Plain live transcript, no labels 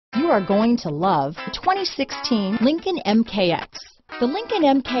are going to love the 2016 Lincoln MKX. The Lincoln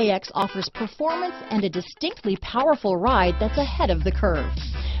MKX offers performance and a distinctly powerful ride that's ahead of the curve.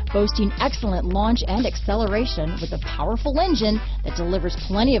 Boasting excellent launch and acceleration with a powerful engine that delivers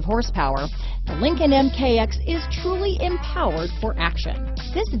plenty of horsepower, the Lincoln MKX is truly empowered for action.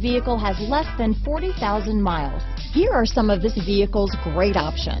 This vehicle has less than 40,000 miles. Here are some of this vehicle's great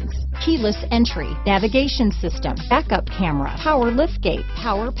options: keyless entry, navigation system, backup camera, power liftgate,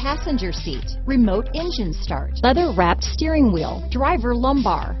 power passenger seat, remote engine start, leather-wrapped steering wheel, driver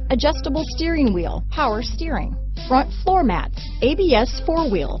lumbar, adjustable steering wheel, power steering, front floor mats, ABS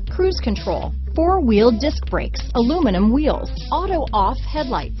 4-wheel, cruise control, 4-wheel disc brakes, aluminum wheels, auto-off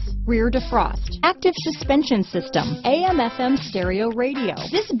headlights, rear defrost, active suspension system, AM/FM stereo radio.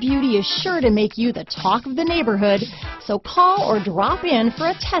 This beauty is sure to make you the talk of the neighborhood, so call or drop in for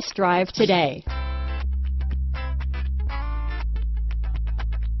a test drive today.